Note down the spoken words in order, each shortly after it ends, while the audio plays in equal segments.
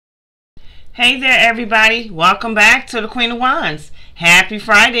Hey there, everybody. Welcome back to the Queen of Wands. Happy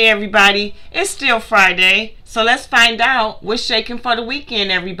Friday, everybody. It's still Friday, so let's find out what's shaking for the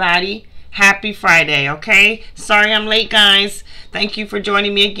weekend, everybody. Happy Friday, okay? Sorry I'm late, guys. Thank you for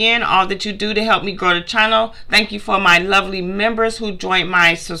joining me again. All that you do to help me grow the channel. Thank you for my lovely members who joined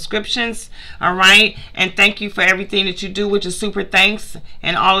my subscriptions, all right? And thank you for everything that you do, which is super thanks,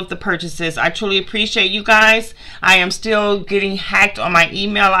 and all of the purchases. I truly appreciate you guys. I am still getting hacked on my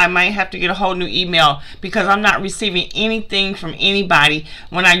email. I might have to get a whole new email because I'm not receiving anything from anybody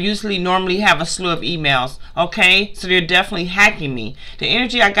when I normally have a slew of emails, okay? So they're definitely hacking me. The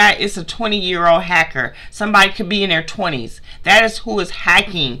energy I got is a 20-year-old hacker. Somebody could be in their 20s. That is who is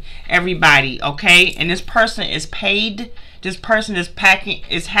hacking everybody, okay? And this person is paid. This person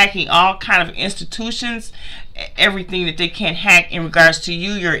is hacking all kind of institutions, everything that they can hack in regards to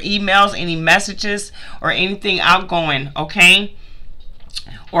you, your emails, any messages, or anything outgoing, okay?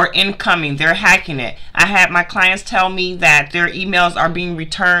 Or incoming. They're hacking it. I had my clients tell me that their emails are being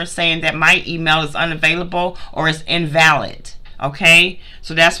returned saying that my email is unavailable or is invalid. Okay,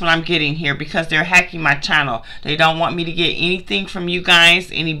 so that's what I'm getting here because they're hacking my channel. They don't want me to get anything from you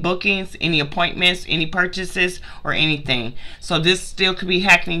guys, any bookings, any appointments, any purchases, or anything. So this still could be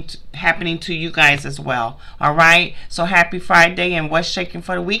happening to you guys as well. All right, so happy Friday, and what's shaking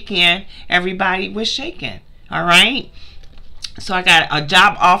for the weekend? Everybody, what's shaking? All right, so I got a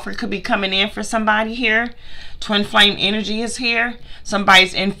job offer could be coming in for somebody here. Twin flame energy is here.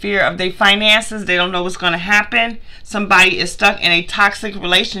 Somebody's in fear of their finances. They don't know what's going to happen. Somebody is stuck in a toxic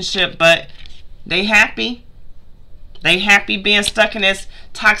relationship, but they happy. They happy being stuck in this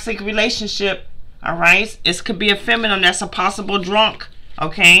toxic relationship. All right. It could be a feminine that's a possible drunk.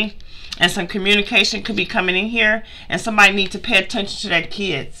 Okay. And some communication could be coming in here. And somebody needs to pay attention to their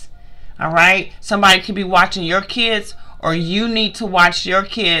kids. All right. Somebody could be watching your kids, or you need to watch your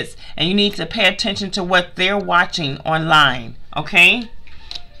kids, and you need to pay attention to what they're watching online, okay?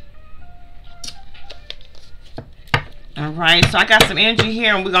 All right, so I got some energy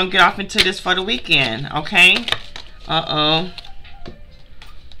here, and we're going to get off into this for the weekend, okay? Uh-oh.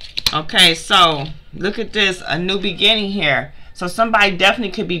 Okay, so look at this, a new beginning here. So somebody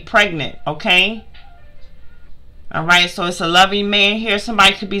definitely could be pregnant, okay? All right, so it's a loving man here.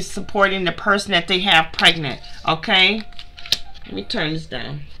 Somebody could be supporting the person that they have pregnant, okay? Let me turn this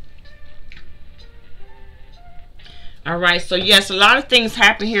down. All right, so yes, a lot of things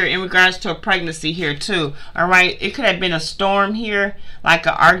happen here in regards to a pregnancy here too. All right, it could have been a storm here, like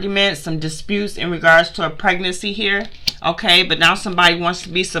an argument, some disputes in regards to a pregnancy here, okay? But now somebody wants to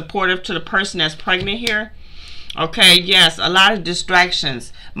be supportive to the person that's pregnant here. Okay, yes, a lot of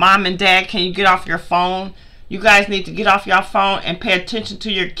distractions. Mom and dad, can you get off your phone? You guys need to get off your phone and pay attention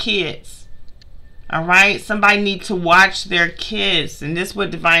to your kids. All right. Somebody needs to watch their kids. And this is what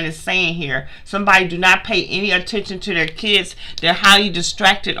Divine is saying here. Somebody do not pay any attention to their kids. They're highly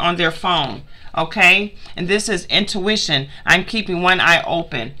distracted on their phone. Okay. And this is intuition. I'm keeping one eye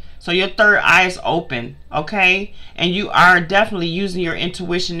open. So your third eye is open. Okay. And you are definitely using your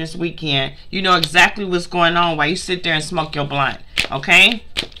intuition this weekend. You know exactly what's going on while you sit there and smoke your blunt. Okay.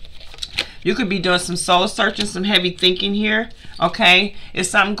 You could be doing some soul searching, some heavy thinking here, okay?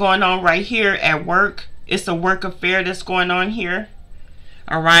 It's something going on right here at work. It's a work affair that's going on here,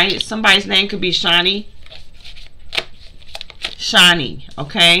 all right? Somebody's name could be Shani,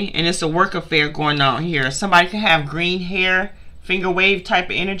 okay? And it's a work affair going on here. Somebody could have green hair, finger wave type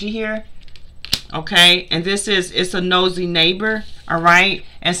of energy here, okay? And it's a nosy neighbor, all right?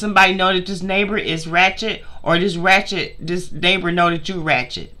 And somebody know that this neighbor is ratchet, or this neighbor know that you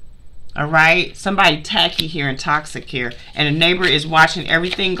ratchet. All right, somebody tacky here and toxic here, and the neighbor is watching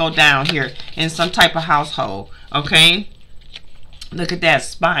everything go down here in some type of household. Okay, look at that,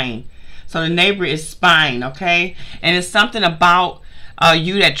 spying. So the neighbor is spying. Okay, and it's something about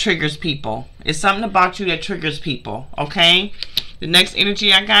you that triggers people. It's something about you that triggers people. Okay, the next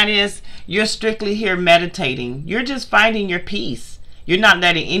energy I got is you're strictly here meditating. You're just finding your peace. You're not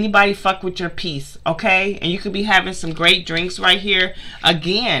letting anybody fuck with your peace. Okay, and you could be having some great drinks right here.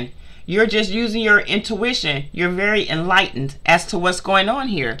 Again, you're just using your intuition. You're very enlightened as to what's going on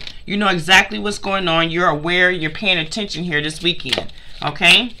here. You know exactly what's going on. You're aware. You're paying attention here this weekend.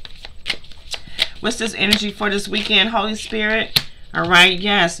 Okay? What's this energy for this weekend, Holy Spirit? All right.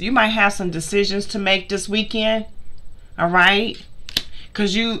 Yes, you might have some decisions to make this weekend. All right?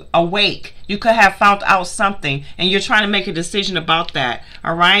 Because you awake. You could have found out something, and you're trying to make a decision about that.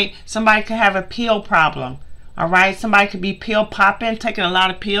 All right? Somebody could have a pill problem. All right, somebody could be pill popping, taking a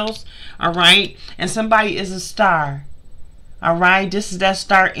lot of pills. All right, and somebody is a star. All right, this is that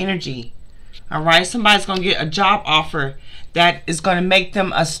star energy. All right, somebody's going to get a job offer that is going to make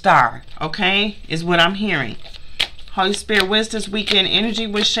them a star, okay, is what I'm hearing. Holy Spirit, what is this weekend energy?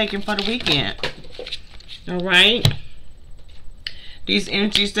 What's shaking for the weekend? All right. These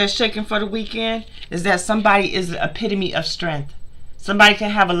energies that's shaking for the weekend is that somebody is the epitome of strength. Somebody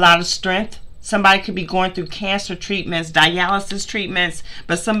can have a lot of strength. Somebody could be going through cancer treatments, dialysis treatments,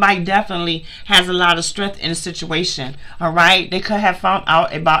 but somebody definitely has a lot of strength in a situation. All right. They could have found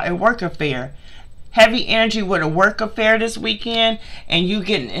out about a work affair. Heavy energy with a work affair this weekend, and you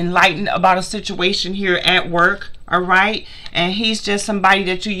getting enlightened about a situation here at work. All right. And he's just somebody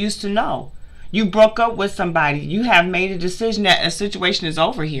that you used to know. You broke up with somebody. You have made a decision that a situation is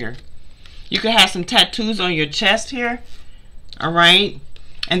over here. You could have some tattoos on your chest here. All right.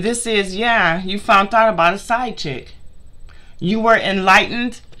 And this is, yeah, you found out about a side chick. You were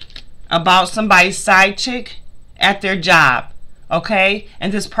enlightened about somebody's side chick at their job. Okay.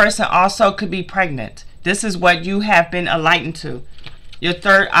 And this person also could be pregnant. This is what you have been enlightened to. Your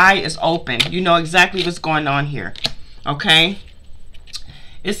third eye is open. You know exactly what's going on here. Okay.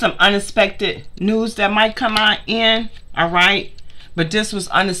 It's some unexpected news that might come on in, all right? But this was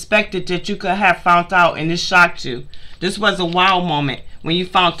unexpected that you could have found out, and this shocked you. This was a wow moment when you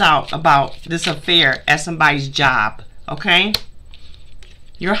found out about this affair at somebody's job, okay?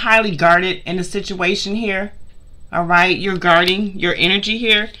 You're highly guarded in the situation here, all right? You're guarding your energy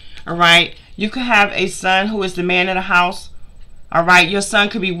here, all right? You could have a son who is the man of the house, all right? Your son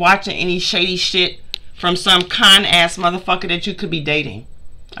could be watching any shady shit from some con-ass motherfucker that you could be dating.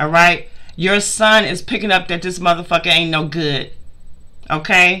 All right. Your son is picking up that this motherfucker ain't no good.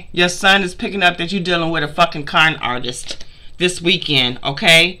 Okay. Your son is picking up that you're dealing with a fucking con artist this weekend.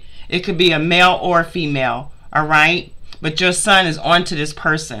 Okay. It could be a male or a female. All right. But your son is on to this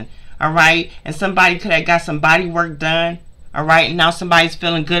person. All right. And somebody could have got some body work done. All right. And now somebody's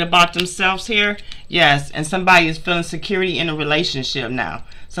feeling good about themselves here. Yes. And somebody is feeling security in a relationship now.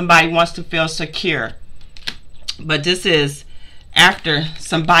 Somebody wants to feel secure. But this is after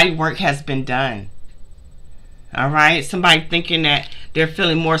some body work has been done. All right. Somebody thinking that they're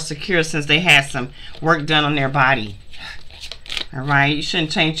feeling more secure since they had some work done on their body. All right. You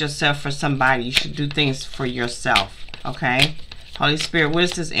shouldn't change yourself for somebody. You should do things for yourself. Okay. Holy Spirit, what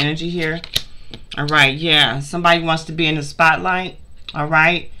is this energy here? All right. Yeah. Somebody wants to be in the spotlight. All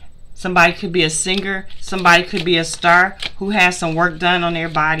right. Somebody could be a singer. Somebody could be a star who has some work done on their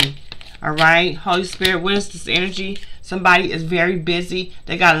body. All right. Holy Spirit, what is this energy? Somebody is very busy.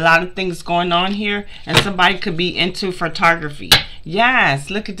 They got a lot of things going on here. And somebody could be into photography. Yes,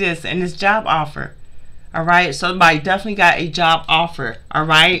 look at this. And this job offer. All right. Somebody definitely got a job offer. All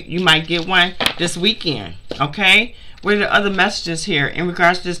right. You might get one this weekend. Okay. What are the other messages here in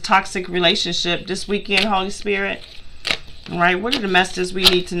regards to this toxic relationship this weekend, Holy Spirit? All right. What are the messages we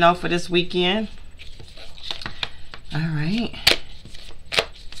need to know for this weekend? All right.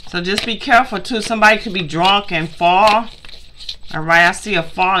 So just be careful too. Somebody could be drunk and fall. All right, I see a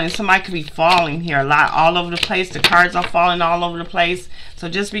falling. Somebody could be falling here a lot, all over the place. The cards are falling all over the place. So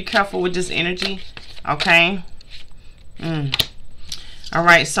just be careful with this energy. Okay. All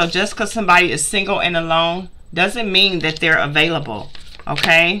right. So just because somebody is single and alone doesn't mean that they're available.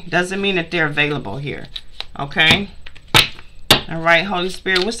 Okay. Doesn't mean that they're available here. Okay. All right, Holy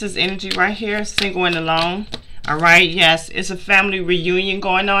Spirit. What's this energy right here? Single and alone. All right, yes, it's a family reunion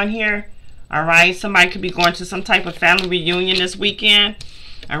going on here. All right, somebody could be going to some type of family reunion this weekend.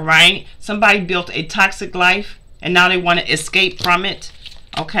 All right, somebody built a toxic life and now they want to escape from it.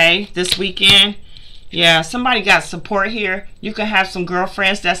 Okay, this weekend. Yeah, somebody got support here. You could have some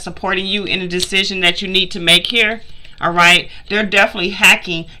girlfriends that's supporting you in a decision that you need to make here. All right, they're definitely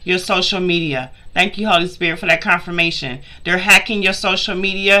hacking your social media. Thank you, Holy Spirit, for that confirmation. They're hacking your social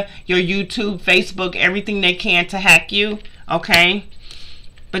media, your YouTube, Facebook, everything they can to hack you. Okay,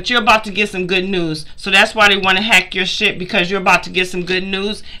 but you're about to get some good news. So that's why they want to hack your shit, because you're about to get some good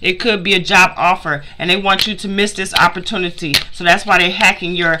news. It could be a job offer and they want you to miss this opportunity. So that's why they're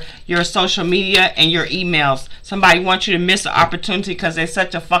hacking your social media and your emails. Somebody wants you to miss the opportunity because they're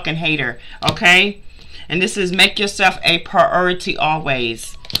such a fucking hater. Okay. And this is make yourself a priority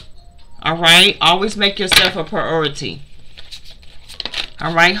always. All right. Always make yourself a priority.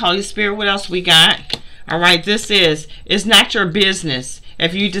 All right. Holy Spirit, what else we got? All right. This is, it's not your business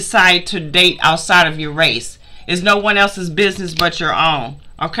if you decide to date outside of your race. It's no one else's business but your own.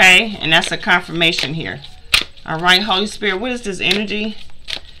 Okay. And that's a confirmation here. All right. Holy Spirit, what is this energy?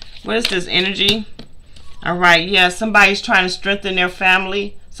 What is this energy? All right. Yeah. Somebody's trying to strengthen their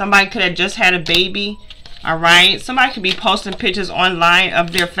family. Somebody could have just had a baby. All right. Somebody could be posting pictures online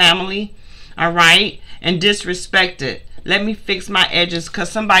of their family. All right. And disrespected. Let me fix my edges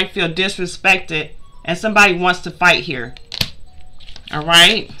because somebody feel disrespected and somebody wants to fight here. All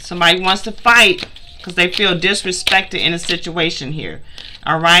right. Somebody wants to fight because they feel disrespected in a situation here.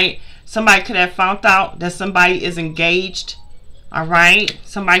 All right. Somebody could have found out that somebody is engaged. All right.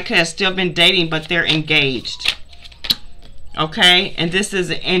 Somebody could have still been dating, but they're engaged. Okay. And this is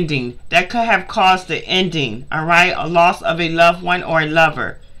an ending. That could have caused the ending. All right. A loss of a loved one or a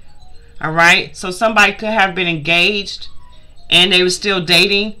lover. All right. So somebody could have been engaged and they were still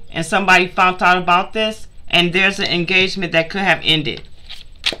dating, and somebody found out about this, and there's an engagement that could have ended.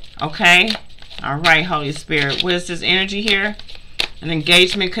 Okay. All right, Holy Spirit. What is this energy here? An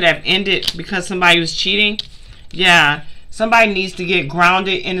engagement could have ended because somebody was cheating. Yeah. Somebody needs to get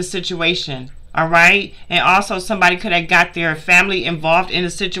grounded in a situation. All right. And also somebody could have got their family involved in a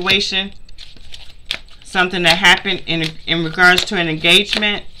situation. Something that happened in regards to an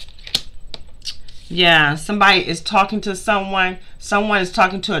engagement. Yeah, somebody is talking to someone. Someone is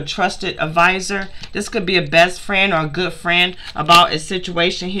talking to a trusted advisor. This could be a best friend or a good friend about a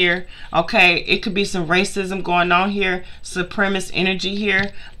situation here. Okay, it could be some racism going on here. Supremacist energy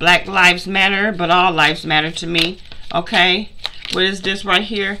here. Black lives matter, but all lives matter to me. Okay, what is this right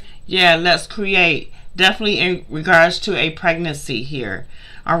here? Yeah, let's create. Definitely in regards to a pregnancy here.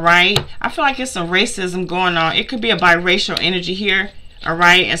 All right, I feel like it's some racism going on. It could be a biracial energy here. All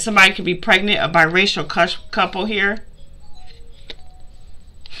right, and somebody could be pregnant, a biracial couple here.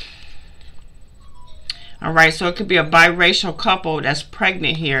 All right, so it could be a biracial couple that's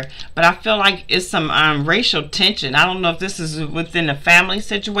pregnant here. But I feel like it's some racial tension. I don't know if this is within the family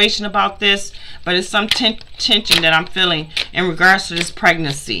situation about this, but it's some tension that I'm feeling in regards to this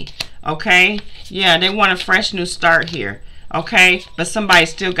pregnancy. Okay, yeah, they want a fresh new start here. Okay, but somebody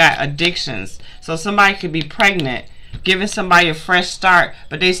still got addictions. So somebody could be pregnant, giving somebody a fresh start,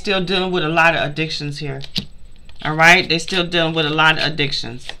 but they still dealing with a lot of addictions here. All right, they still dealing with a lot of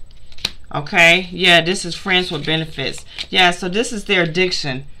addictions. Okay, yeah, this is friends with benefits. Yeah, so this is their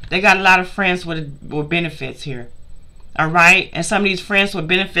addiction. They got a lot of friends with benefits here. All right, and some of these friends with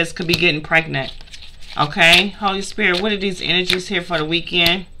benefits could be getting pregnant. Okay, Holy Spirit, what are these energies here for the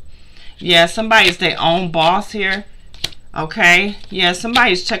weekend? Yeah, somebody's their own boss here. Okay, yeah,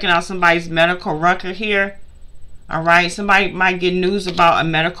 somebody's checking out somebody's medical record here. All right, somebody might get news about a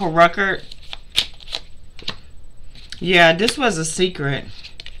medical record. Yeah, this was a secret.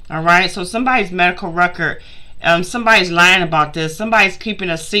 All right, so somebody's medical record, somebody's lying about this. Somebody's keeping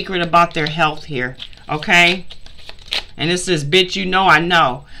a secret about their health here. Okay, and this is, bitch, you know I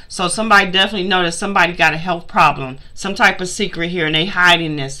know. So somebody definitely know that somebody got a health problem, some type of secret here, and they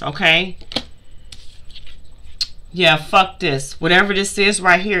hiding this. Okay, yeah, fuck this. Whatever this is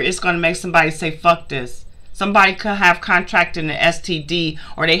right here, it's gonna make somebody say fuck this. Somebody could have contracted an STD,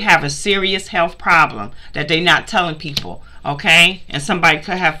 or they have a serious health problem that they're not telling people. Okay, and somebody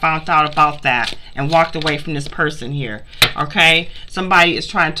could have found out about that and walked away from this person here. Okay, somebody is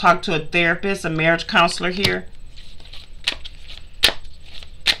trying to talk to a therapist, a marriage counselor here.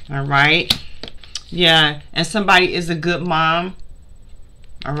 All right, yeah, and somebody is a good mom.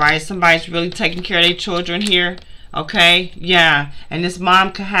 All right, somebody's really taking care of their children here. Okay, yeah, and this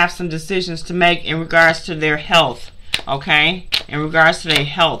mom could have some decisions to make in regards to their health. Okay, in regards to their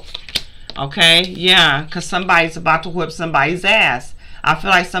health. Okay, yeah, because somebody's about to whip somebody's ass. I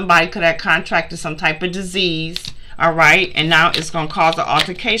feel like somebody could have contracted some type of disease. All right, and now it's going to cause an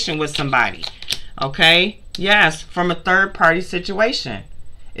altercation with somebody. Okay, yes, from a third party situation.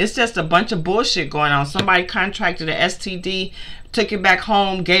 It's just a bunch of bullshit going on. Somebody contracted an STD, took it back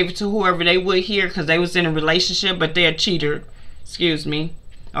home, gave it to whoever they would here because they was in a relationship, but they're a cheater. Excuse me.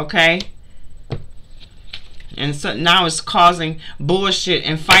 Okay. And so now it's causing bullshit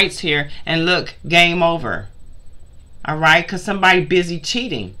and fights here. And look, game over. All right, because somebody busy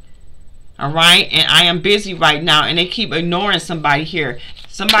cheating. All right, and I am busy right now, and they keep ignoring somebody here.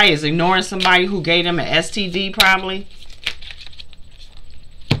 Somebody is ignoring somebody who gave them an STD probably.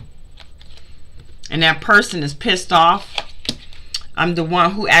 And that person is pissed off. I'm the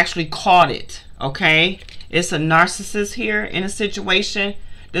one who actually caught it. Okay, it's a narcissist here in a situation.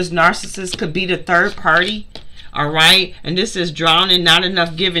 This narcissist could be the third party. All right, and this is drowning, not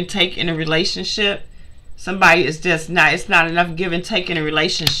enough give and take in a relationship. Somebody is just not, it's not enough give and take in a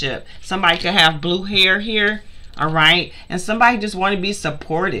relationship. Somebody could have blue hair here. All right, and somebody just want to be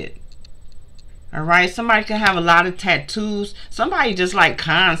supported. All right, somebody could have a lot of tattoos. Somebody just like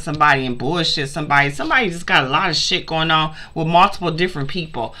con somebody and bullshit somebody. Somebody just got a lot of shit going on with multiple different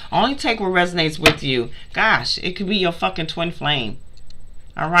people. Only take what resonates with you. Gosh, it could be your fucking twin flame.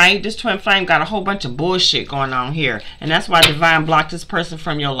 All right, this twin flame got a whole bunch of bullshit going on here, and that's why Divine blocked this person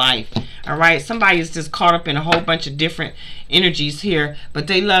from your life. All right, somebody is just caught up in a whole bunch of different energies here, but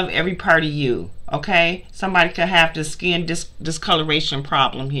they love every part of you. Okay, somebody could have the skin discoloration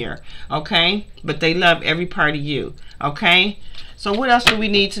problem here. Okay, but they love every part of you. Okay, so what else do we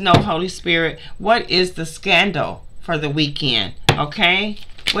need to know, Holy Spirit? What is the scandal for the weekend? Okay,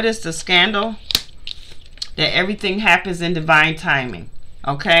 what is the scandal? That everything happens in divine timing.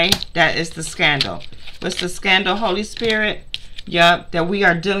 Okay, that is the scandal. What's the scandal, Holy Spirit? Yup, that we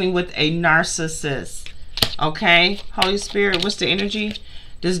are dealing with a narcissist. Okay, Holy Spirit, what's the energy?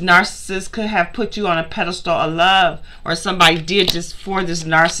 This narcissist could have put you on a pedestal of love, or somebody did this for this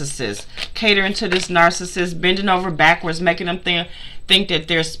narcissist, catering to this narcissist, bending over backwards, making them think that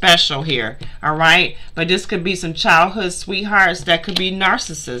they're special here. All right, but this could be some childhood sweethearts that could be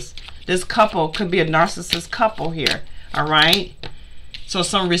narcissists. This couple could be a narcissist couple here. All right, so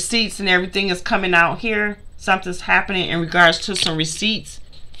some receipts and everything is coming out here. Something's happening in regards to some receipts.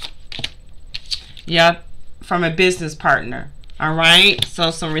 Yep, from a business partner. All right,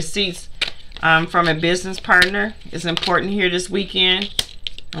 so some receipts from a business partner is important here this weekend.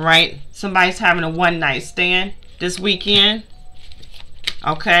 All right, somebody's having a one-night stand this weekend.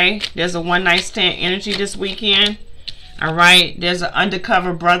 Okay, there's a one-night stand energy this weekend. All right, there's an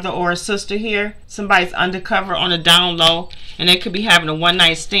undercover brother or a sister here. Somebody's undercover on a down low, and they could be having a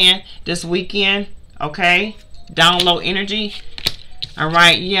one-night stand this weekend. Okay, down low energy. All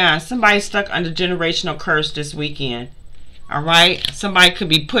right, yeah, somebody's stuck under generational curse this weekend. All right, somebody could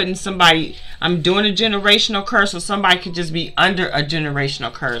be putting somebody, I'm doing a generational curse, or somebody could just be under a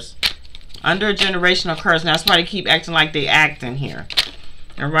generational curse. Under a generational curse, and that's why they keep acting like they acting here.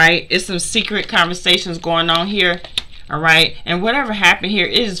 All right, it's some secret conversations going on here. All right, and whatever happened here,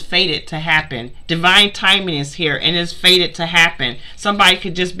 it is fated to happen. Divine timing is here, and it's fated to happen. Somebody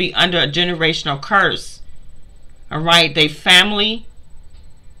could just be under a generational curse. All right, they family,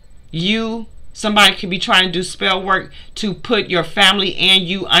 you, somebody could be trying to do spell work to put your family and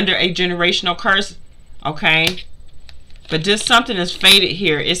you under a generational curse. Okay, but just something is fated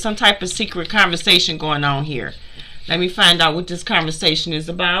here. It's some type of secret conversation going on here. Let me find out what this conversation is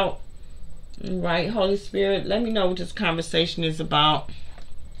about. All right, Holy Spirit, let me know what this conversation is about.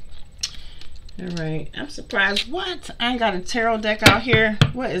 All right, I'm surprised. What? I ain't got a tarot deck out here.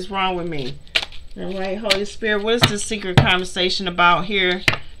 What is wrong with me? All right, Holy Spirit, what is this secret conversation about here?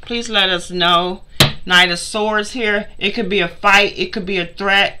 Please let us know. Knight of Swords here. It could be a fight. It could be a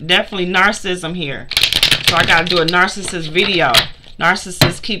threat. Definitely narcissism here. So I got to do a narcissist video.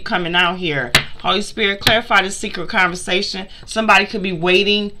 Narcissists keep coming out here. Holy Spirit, clarify the secret conversation. Somebody could be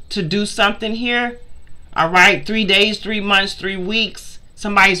waiting to do something here. All right, 3 days, 3 months, 3 weeks.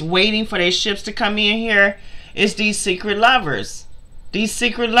 Somebody's waiting for their ships to come in here. It's these secret lovers. These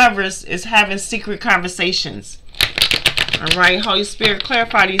secret lovers is having secret conversations. All right, Holy Spirit,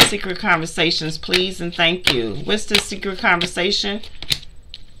 clarify these secret conversations, please, and thank you. What's this secret conversation?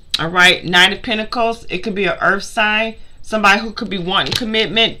 All right, Knight of Pentacles. It could be an earth sign. Somebody who could be wanting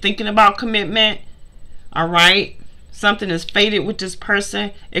commitment, thinking about commitment. All right, something is fated with this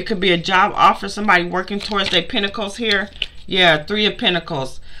person. It could be a job offer. Somebody working towards their pentacles here. Yeah, 3 of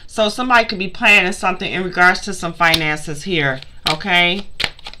Pentacles. So somebody could be planning something in regards to some finances here. Okay,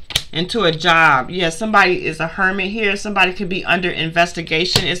 into a job. Yeah, somebody is a hermit here. Somebody could be under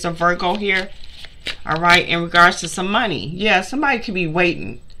investigation. It's a Virgo here. All right, in regards to some money. Yeah, somebody could be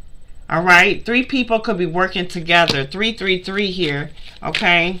waiting. All right, 3 people could be working together. 333 here.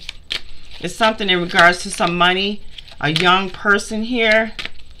 Okay, it's something in regards to some money. A young person here.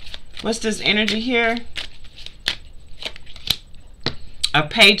 What's this energy here? A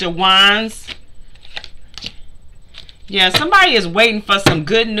Page of Wands. Yeah, somebody is waiting for some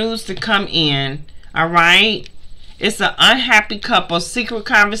good news to come in. All right. It's an unhappy couple, secret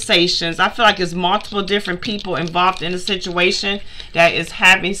conversations. I feel like it's multiple different people involved in the situation that is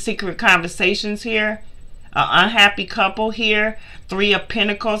having secret conversations here. An unhappy couple here. 3 of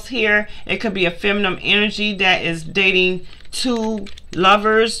Pentacles here. It could be a feminine energy that is dating 2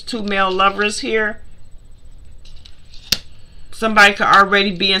 lovers, 2 male lovers here. Somebody could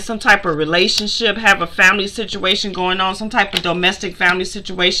already be in some type of relationship, have a family situation going on, some type of domestic family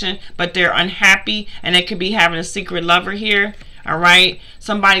situation, but they're unhappy, and they could be having a secret lover here. All right.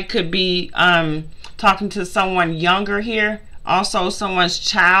 Somebody could be talking to someone younger here. Also, someone's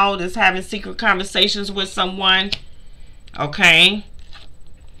child is having secret conversations with someone. Okay.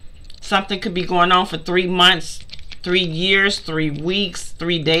 Something could be going on for 3 months, 3 years, 3 weeks,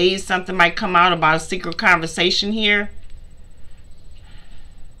 3 days. Something might come out about a secret conversation here.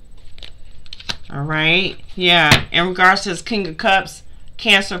 All right. Yeah. In regards to this King of Cups,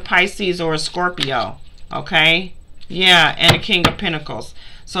 Cancer, Pisces, or a Scorpio. Okay. Yeah. And the King of Pentacles.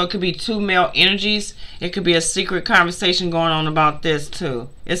 So it could be two male energies. It could be a secret conversation going on about this too.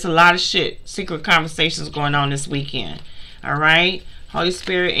 It's a lot of shit. Secret conversations going on this weekend. All right. Holy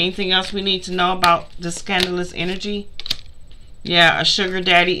Spirit, anything else we need to know about the scandalous energy? Yeah, a sugar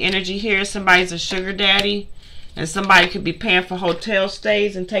daddy energy here. Somebody's a sugar daddy. And somebody could be paying for hotel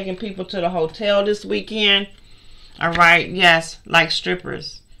stays and taking people to the hotel this weekend. All right. Yes, like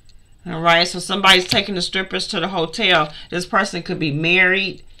strippers. All right, so somebody's taking the strippers to the hotel. This person could be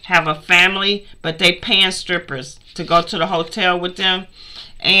married, have a family, but they paying strippers to go to the hotel with them,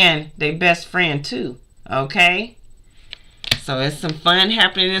 and their best friend too. Okay, so it's some fun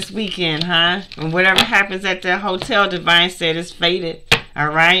happening this weekend, huh? And whatever happens at the hotel, Divine said, is fated. All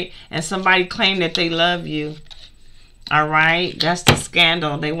right, and somebody claimed that they love you. All right, that's the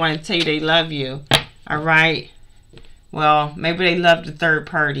scandal. They want to tell you they love you. All right, well, maybe they love the third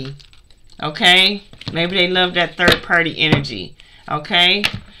party. Okay, maybe they love that third party energy. Okay,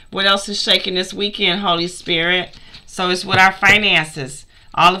 what else is shaking this weekend, Holy Spirit? So it's with our finances.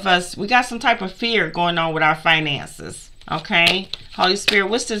 All of us, we got some type of fear going on with our finances. Okay, Holy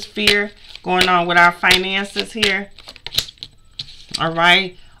Spirit, what's this fear going on with our finances here? All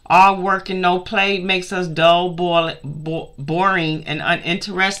right, all work and no play makes us dull, boring, and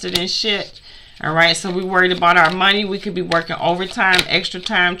uninterested in shit. All right, so we're worried about our money. We could be working overtime, extra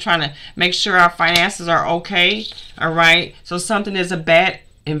time, trying to make sure our finances are okay. All right, so something is a bad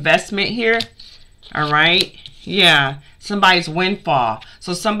investment here. All right, yeah, somebody's windfall.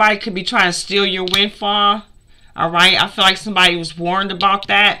 So somebody could be trying to steal your windfall. All right, I feel like somebody was warned about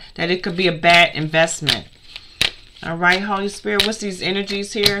that it could be a bad investment. All right, Holy Spirit, what's these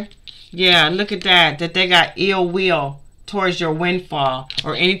energies here? Yeah, look at that they got ill will towards your windfall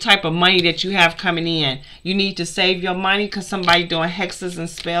or any type of money that you have coming in. You need to save your money because somebody doing hexes and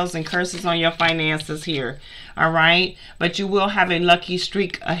spells and curses on your finances here. All right, but you will have a lucky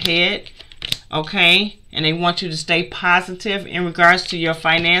streak ahead. Okay, and they want you to stay positive in regards to your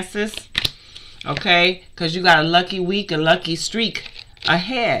finances. Okay, because you got a lucky week, a lucky streak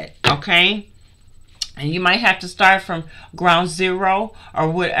ahead. Okay, and you might have to start from ground zero, or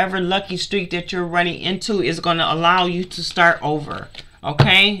whatever lucky streak that you're running into is going to allow you to start over.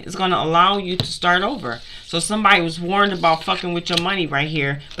 Okay, it's going to allow you to start over. So somebody was warned about fucking with your money right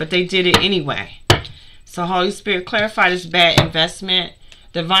here, but they did it anyway. So Holy Spirit, clarify this bad investment.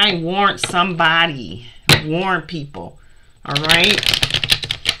 Divine warned somebody. Warn people. All right.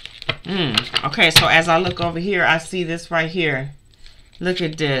 Okay, so as I look over here, I see this right here. Look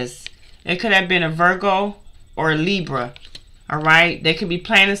at this. It could have been a Virgo or a Libra. All right. They could be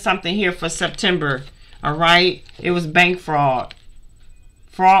planning something here for September. All right. It was bank fraud.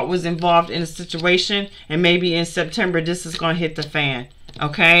 Fraud was involved in a situation, and maybe in September this is going to hit the fan.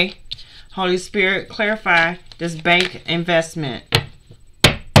 Okay. Holy Spirit, clarify this bank investment.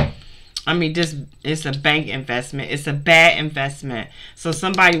 I mean, this is a bank investment. It's a bad investment. So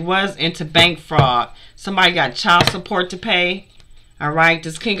somebody was into bank fraud. Somebody got child support to pay. All right.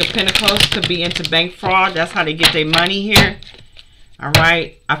 This King of Pentacles could be into bank fraud. That's how they get their money here. All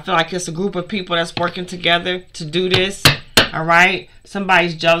right. I feel like it's a group of people that's working together to do this. All right.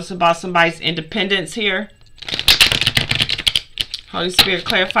 Somebody's jealous about somebody's independence here. Holy Spirit,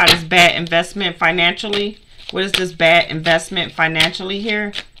 clarify this bad investment financially. What is this bad investment financially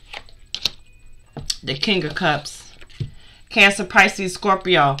here? The King of Cups. Cancer, Pisces,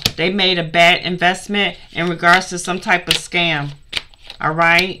 Scorpio. They made a bad investment in regards to some type of scam. All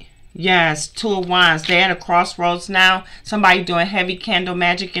right. Yes. Two of Wands. They're at a crossroads now. Somebody doing heavy candle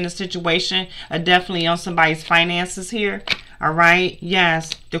magic in a situation. Definitely on somebody's finances here. All right.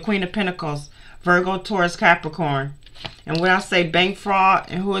 Yes. The Queen of Pentacles. Virgo, Taurus, Capricorn. And when I say bank fraud,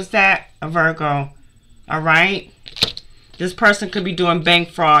 and who is that? A Virgo. All right. This person could be doing bank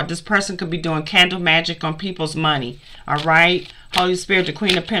fraud. This person could be doing candle magic on people's money. All right. Holy Spirit, the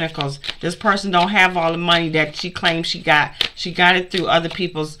Queen of Pentacles. This person don't have all the money that she claims she got. She got it through other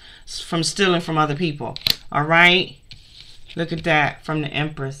people's, from stealing from other people. All right. Look at that from the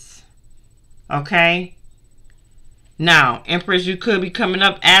Empress. Okay. Now, Empress, you could be coming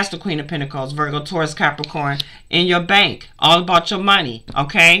up as the Queen of Pentacles, Virgo, Taurus, Capricorn, in your bank. All about your money.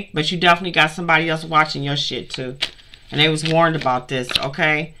 Okay. But you definitely got somebody else watching your shit too. And they was warned about this,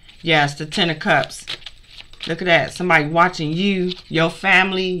 okay? Yes, the Ten of Cups. Look at that. Somebody watching you, your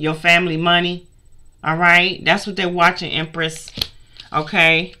family money. All right? That's what they're watching, Empress.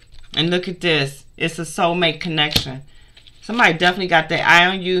 Okay? And look at this. It's a soulmate connection. Somebody definitely got their eye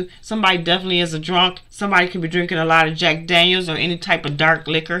on you. Somebody definitely is a drunk. Somebody could be drinking a lot of Jack Daniels or any type of dark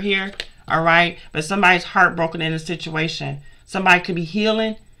liquor here. All right? But somebody's heartbroken in a situation. Somebody could be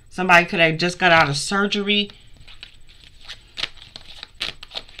healing. Somebody could have just got out of surgery.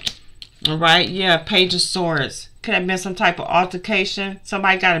 All right, yeah, Page of Swords. Could have been some type of altercation.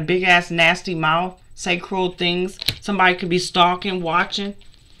 Somebody got a big ass nasty mouth, say cruel things. Somebody could be stalking, watching.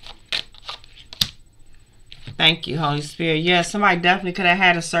 Thank you, Holy Spirit. Yeah, somebody definitely could have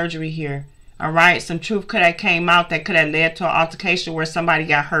had a surgery here. All right, some truth could have came out that could have led to an altercation where somebody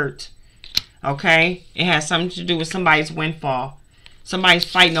got hurt. Okay, it has something to do with somebody's windfall. Somebody's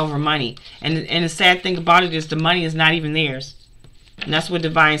fighting over money. And the sad thing about it is the money is not even theirs. And that's what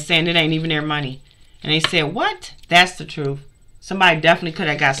Divine's saying. It ain't even their money. And they said, what? That's the truth. Somebody definitely could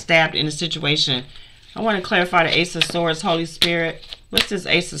have got stabbed in a situation. I want to clarify the Ace of Swords, Holy Spirit. What's this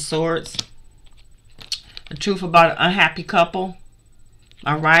Ace of Swords? The truth about an unhappy couple.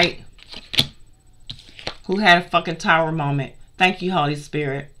 All right. Who had a fucking tower moment. Thank you, Holy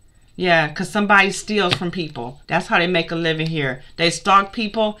Spirit. Yeah, because somebody steals from people. That's how they make a living here. They stalk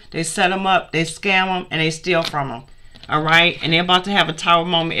people, they set them up, they scam them, and they steal from them. All right? And they're about to have a tower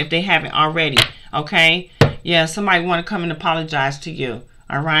moment if they haven't already. Okay? Yeah, somebody want to come and apologize to you.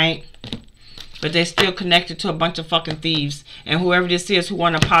 All right? But they still connected to a bunch of fucking thieves. And whoever this is who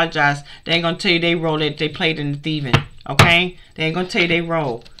want to apologize, they ain't going to tell you they role that they played in the thieving. Okay? They ain't going to tell you they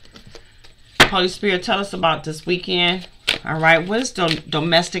role. Holy Spirit, tell us about this weekend. All right, what is the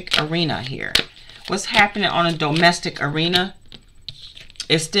domestic arena here? What's happening on a domestic arena?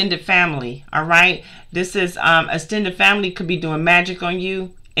 Extended family. All right, this is extended family could be doing magic on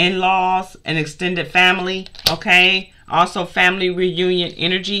you. In-laws and extended family. Okay, also family reunion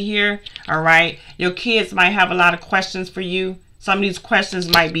energy here. All right, your kids might have a lot of questions for you. Some of these questions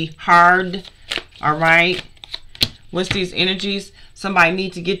might be hard. All right, what's these energies? Somebody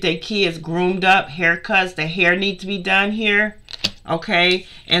need to get their kids groomed up, haircuts, the hair need to be done here. Okay,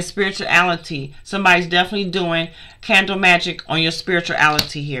 and spirituality. Somebody's definitely doing candle magic on your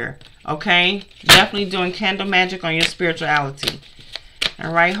spirituality here. Okay, definitely doing candle magic on your spirituality.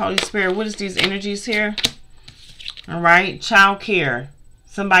 All right, Holy Spirit, what is these energies here? All right, child care.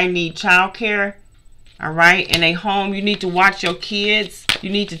 Somebody need child care. All right, in a home, you need to watch your kids.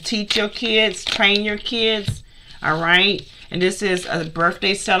 You need to teach your kids, train your kids. All right. And this is a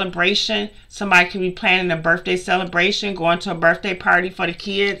birthday celebration. Somebody could be planning a birthday celebration, going to a birthday party for the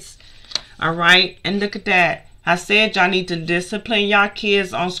kids. All right. And look at that. I said y'all need to discipline y'all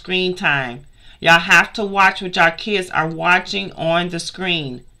kids on screen time. Y'all have to watch what y'all kids are watching on the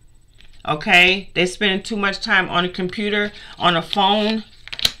screen. Okay. They're spending too much time on a computer, on a phone.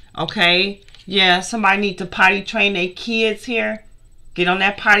 Okay. Yeah. Somebody need to potty train their kids here. Get on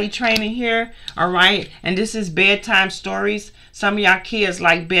that potty training here. All right. And this is bedtime stories. Some of y'all kids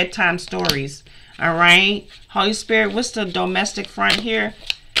like bedtime stories. All right. Holy Spirit, what's the domestic front here?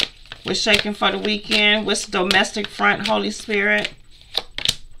 We're shaking for the weekend. What's the domestic front, Holy Spirit?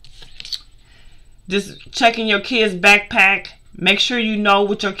 Just checking your kids' backpack. Make sure you know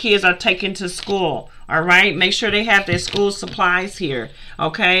what your kids are taking to school. All right. Make sure they have their school supplies here.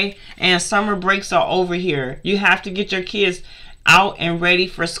 Okay. And summer breaks are over here. You have to get your kids out and ready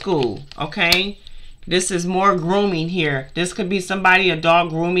for school. Okay, this is more grooming here. This could be somebody, a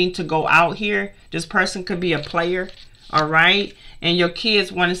dog grooming to go out here. This person could be a player. All right, and your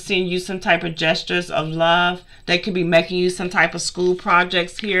kids want to send you some type of gestures of love. They could be making you some type of school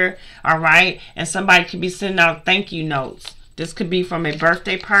projects here. All right, and somebody could be sending out thank you notes. This could be from a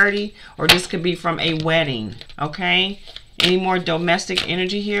birthday party, or this could be from a wedding. Okay, any more domestic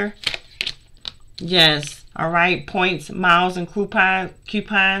energy here? Yes. All right, points, miles, and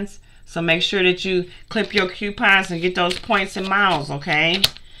coupons. So make sure that you clip your coupons and get those points and miles, okay?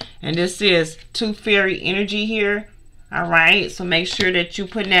 And this is Tooth Fairy energy here. All right, so make sure that you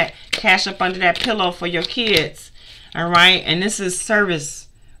put that cash up under that pillow for your kids. All right, and this is service.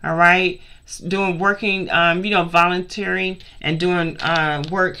 All right, working, volunteering and doing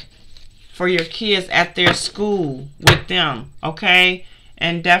work for your kids at their school with them, okay?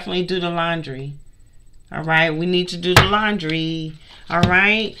 And definitely do the laundry. All right, we need to do the laundry. All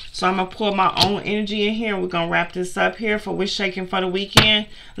right, so I'm going to pour my own energy in here. We're going to wrap this up here for We're Shaking for the weekend.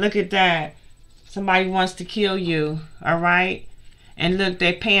 Look at that. Somebody wants to kill you. All right, and look,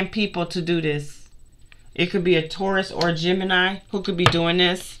 they're paying people to do this. It could be a Taurus or a Gemini who could be doing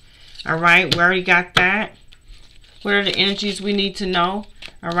this. All right, we already got that. What are the energies we need to know?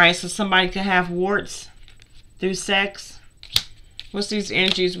 All right, so somebody could have warts through sex. What's these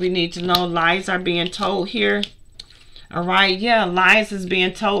energies we need to know? Lies are being told here. All right. Yeah, lies is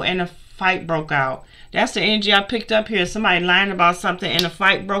being told and a fight broke out. That's the energy I picked up here. Somebody lying about something and a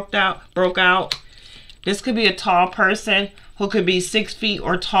fight broke out. This could be a tall person who could be 6 feet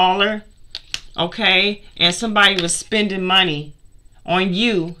or taller. Okay. And somebody was spending money on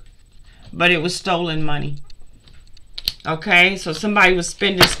you, but it was stolen money. Okay, so somebody was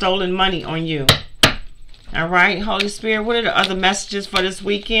spending stolen money on you. All right, Holy Spirit, what are the other messages for this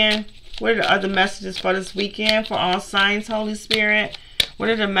weekend? What are the other messages for this weekend for all signs, Holy Spirit? What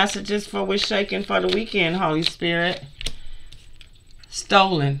are the messages for We're Shaking for the weekend, Holy Spirit?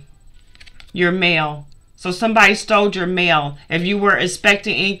 Stolen. Your mail. So somebody stole your mail. If you were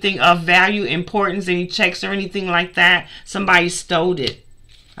expecting anything of value, importance, any checks or anything like that, somebody stole it.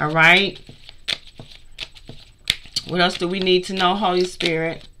 All right. What else do we need to know, Holy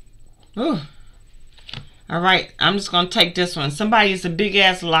Spirit? Ooh. All right. I'm just going to take this one. Somebody is a big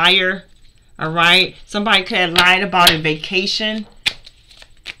ass liar. All right. Somebody could have lied about a vacation.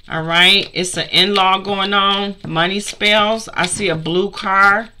 All right. It's an in-law going on. Money spells. I see a blue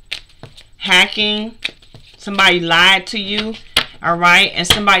car. Hacking. Somebody lied to you. All right. And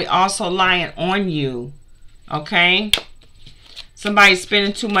somebody also lying on you. Okay. Somebody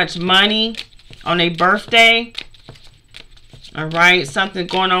spending too much money on their birthday. All right. Something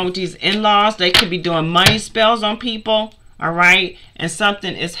going on with these in-laws. They could be doing money spells on people. All right. And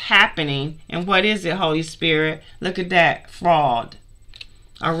something is happening. And what is it, Holy Spirit? Look at that. Fraud.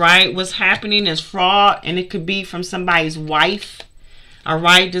 All right. What's happening is fraud. And it could be from somebody's wife. All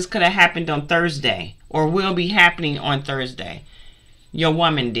right. This could have happened on Thursday. Or will be happening on Thursday. Your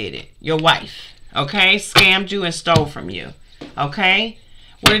woman did it. Your wife. Okay. Scammed you and stole from you. Okay.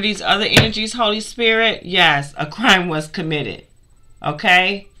 What are these other energies, Holy Spirit? Yes. A crime was committed.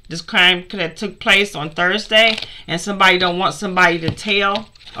 Okay. This crime could have took place on Thursday. And somebody don't want somebody to tell.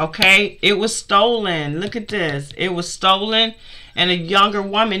 Okay. It was stolen. Look at this. It was stolen. And a younger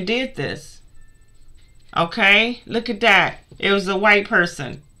woman did this. Okay. Look at that. It was a white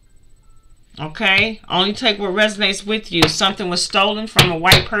person. Okay. Only take what resonates with you. Something was stolen from a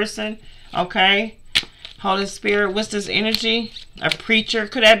white person. Okay. Holy Spirit, what's this energy? A preacher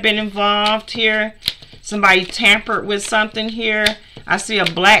could have been involved here. Somebody tampered with something here. I see a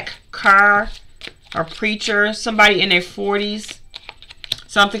black car. A preacher. Somebody in their 40s.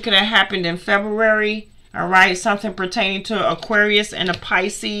 Something could have happened in February. All right. Something pertaining to Aquarius and a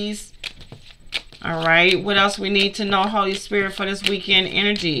Pisces. All right. What else we need to know, Holy Spirit, for this weekend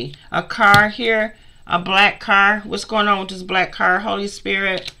energy? A car here. A black car. What's going on with this black car, Holy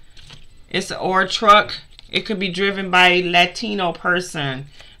Spirit? It's or a truck. It could be driven by a Latino person.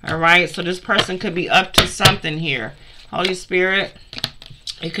 All right. So this person could be up to something here. Holy Spirit.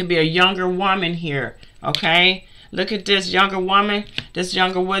 It could be a younger woman here. Okay. Look at this younger woman. This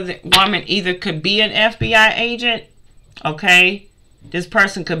younger woman either could be an FBI agent. Okay. This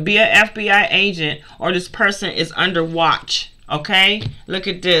person could be an FBI agent, or this person is under watch. Okay. Look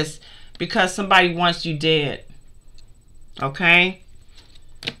at this. Because somebody wants you dead. Okay.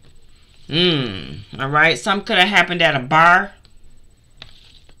 All right. Something could have happened at a bar.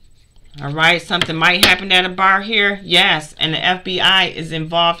 All right. Something might happen at a bar here. Yes. And the FBI is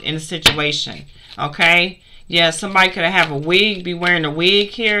involved in the situation. Okay. Yeah. Somebody could have a wig, be wearing a wig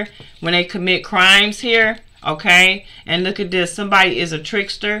here when they commit crimes here. Okay. And look at this. Somebody is a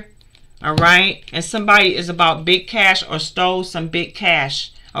trickster. All right. And somebody is about big cash or stole some big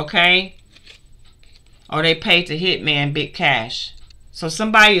cash. Okay. Or they paid the hitman big cash. So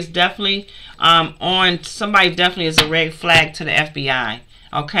somebody is definitely somebody definitely is a red flag to the FBI.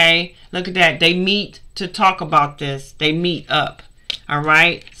 Okay. Look at that. They meet to talk about this. They meet up. All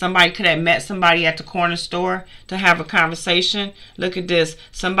right. Somebody could have met somebody at the corner store to have a conversation. Look at this.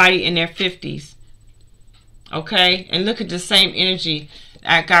 Somebody in their 50s. Okay. And look at the same energy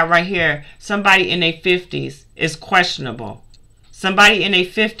I got right here. Somebody in their 50s is questionable. Somebody in their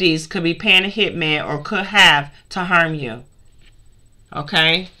 50s could be paying a hitman or could have to harm you.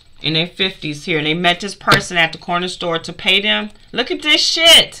 Okay. In their 50s here. And they met this person at the corner store to pay them. Look at this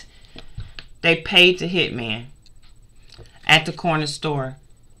shit. They paid the hitman at the corner store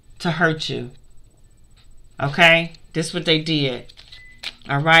to hurt you. Okay. This is what they did.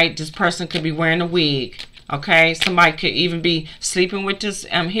 All right. This person could be wearing a wig. Okay. Somebody could even be sleeping with this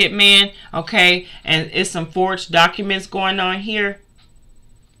hitman. Okay. And it's some forged documents going on here.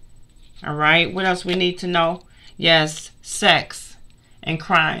 All right. What else we need to know? Yes. Sex and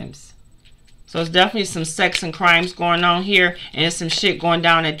crimes. So it's definitely some sex and crimes going on here. And there's some shit going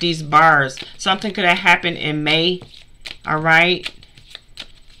down at these bars. Something could have happened in May. All right.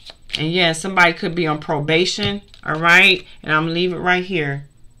 And yeah, somebody could be on probation. All right. And I'm going to leave it right here.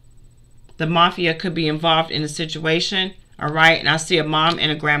 The mafia could be involved in the situation. All right. And I see a mom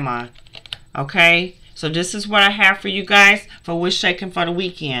and a grandma. Okay. So this is what I have for you guys for what's shaking for the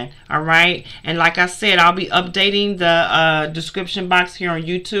weekend. All right. And like I said, I'll be updating the description box here on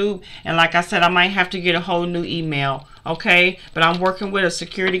YouTube. And like I said, I might have to get a whole new email. Okay. But I'm working with a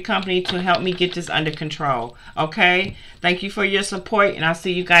security company to help me get this under control. Okay. Thank you for your support. And I'll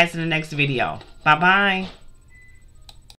see you guys in the next video. Bye-bye.